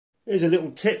Here's a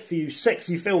little tip for you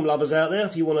sexy film lovers out there.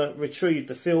 If you want to retrieve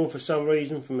the film for some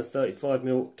reason from a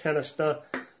 35mm canister,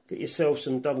 get yourself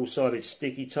some double-sided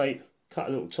sticky tape, cut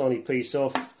a little tiny piece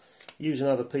off, use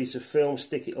another piece of film,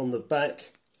 stick it on the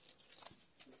back,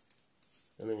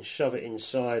 and then shove it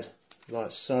inside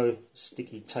like so.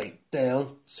 Sticky tape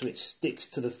down so it sticks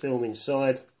to the film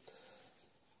inside.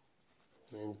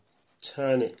 And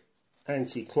turn it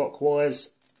anti-clockwise,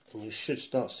 and you should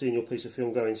start seeing your piece of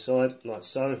film go inside like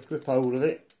so. Grip hold of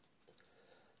it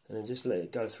and then just let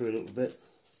it go through a little bit,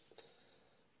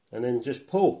 and then just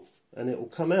pull and it will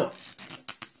come out.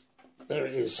 There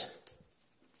it is.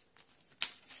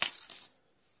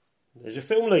 There's your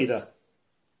film leader.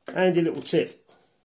 Handy little tip.